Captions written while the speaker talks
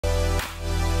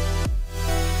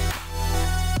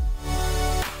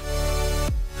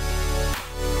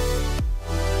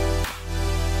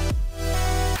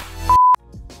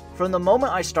From the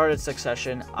moment I started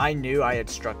Succession, I knew I had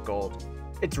struck gold.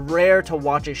 It's rare to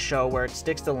watch a show where it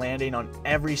sticks the landing on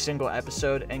every single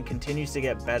episode and continues to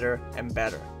get better and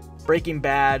better. Breaking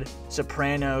Bad,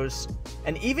 Sopranos,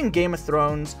 and even Game of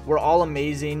Thrones were all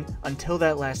amazing until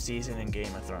that last season in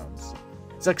Game of Thrones.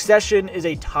 Succession is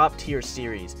a top-tier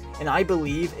series, and I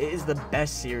believe it is the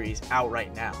best series out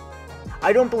right now.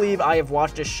 I don't believe I have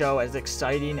watched a show as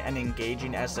exciting and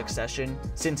engaging as Succession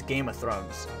since Game of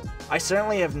Thrones. I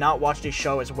certainly have not watched a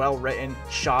show as well written,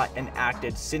 shot, and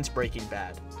acted since Breaking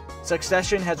Bad.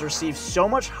 Succession has received so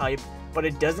much hype, but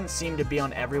it doesn't seem to be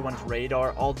on everyone's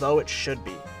radar, although it should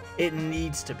be. It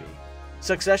needs to be.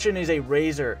 Succession is a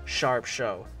razor-sharp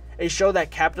show. A show that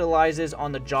capitalizes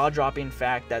on the jaw-dropping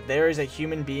fact that there is a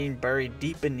human being buried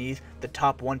deep beneath the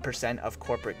top 1% of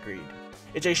corporate greed.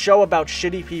 It's a show about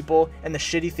shitty people and the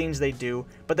shitty things they do,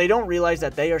 but they don't realize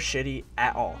that they are shitty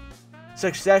at all.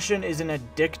 Succession is an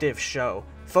addictive show,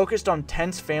 focused on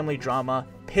tense family drama,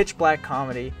 pitch black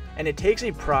comedy, and it takes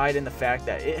a pride in the fact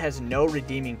that it has no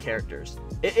redeeming characters.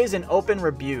 It is an open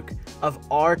rebuke of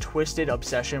our twisted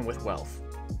obsession with wealth.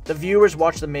 The viewers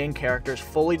watch the main characters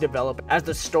fully develop as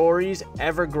the story's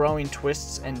ever-growing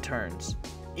twists and turns.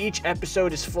 Each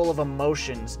episode is full of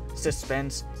emotions,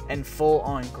 suspense, and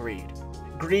full-on greed.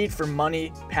 Greed for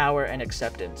money, power, and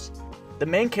acceptance. The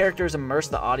main characters immerse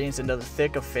the audience into the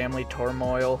thick of family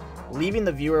turmoil, leaving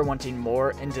the viewer wanting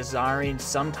more and desiring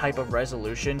some type of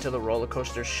resolution to the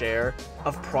rollercoaster share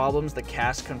of problems the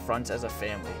cast confronts as a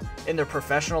family, in their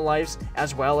professional lives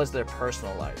as well as their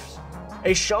personal lives.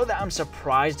 A show that I'm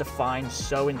surprised to find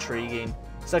so intriguing,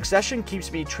 Succession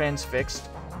keeps me transfixed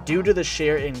due to the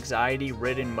sheer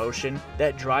anxiety-ridden motion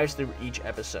that drives through each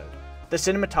episode. The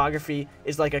cinematography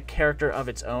is like a character of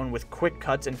its own, with quick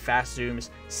cuts and fast zooms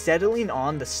settling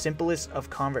on the simplest of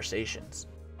conversations.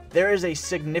 There is a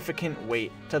significant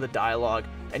weight to the dialogue,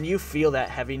 and you feel that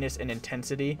heaviness and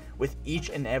intensity with each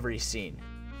and every scene.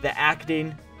 The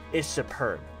acting is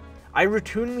superb. I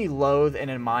routinely loathe and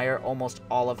admire almost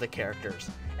all of the characters.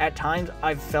 At times,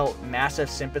 I've felt massive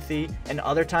sympathy, and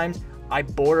other times, I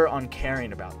border on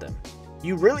caring about them.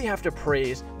 You really have to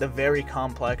praise the very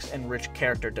complex and rich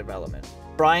character development.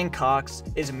 Brian Cox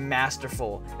is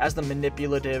masterful as the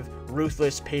manipulative,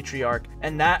 ruthless patriarch,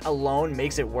 and that alone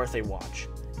makes it worth a watch.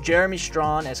 Jeremy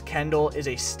Strong as Kendall is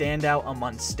a standout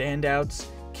among standouts.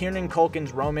 Kieran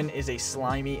Culkin's Roman is a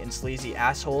slimy and sleazy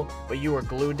asshole, but you are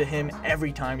glued to him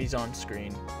every time he's on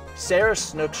screen. Sarah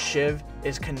Snook's Shiv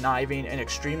is conniving and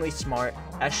extremely smart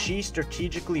as she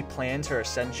strategically plans her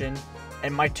ascension.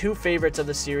 And my two favorites of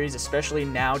the series, especially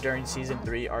now during Season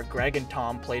 3, are Greg and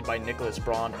Tom, played by Nicholas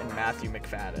Braun and Matthew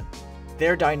McFadden.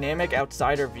 Their dynamic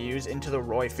outsider views into the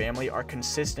Roy family are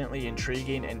consistently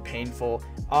intriguing and painful,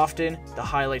 often the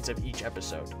highlights of each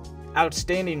episode.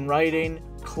 Outstanding writing,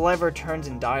 clever turns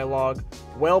in dialogue,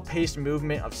 well-paced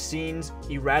movement of scenes,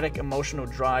 erratic emotional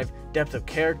drive, depth of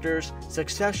characters.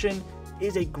 Succession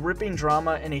is a gripping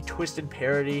drama and a twisted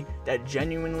parody that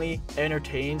genuinely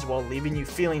entertains while leaving you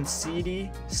feeling seedy,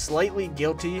 slightly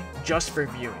guilty just for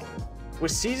viewing.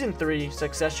 With Season 3,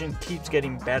 Succession keeps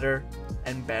getting better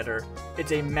and better.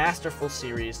 It's a masterful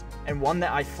series and one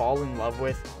that I fall in love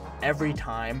with every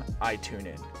time I tune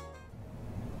in.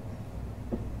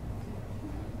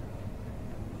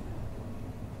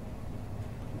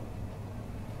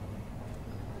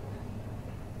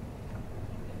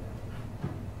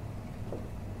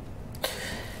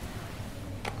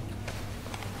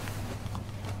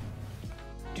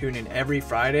 Tune in every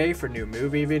Friday for new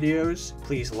movie videos.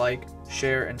 Please like,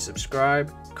 share, and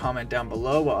subscribe. Comment down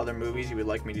below what other movies you would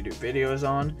like me to do videos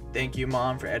on. Thank you,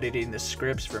 Mom, for editing the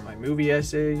scripts for my movie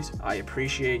essays. I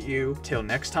appreciate you. Till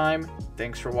next time,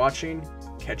 thanks for watching.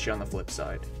 Catch you on the flip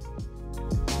side.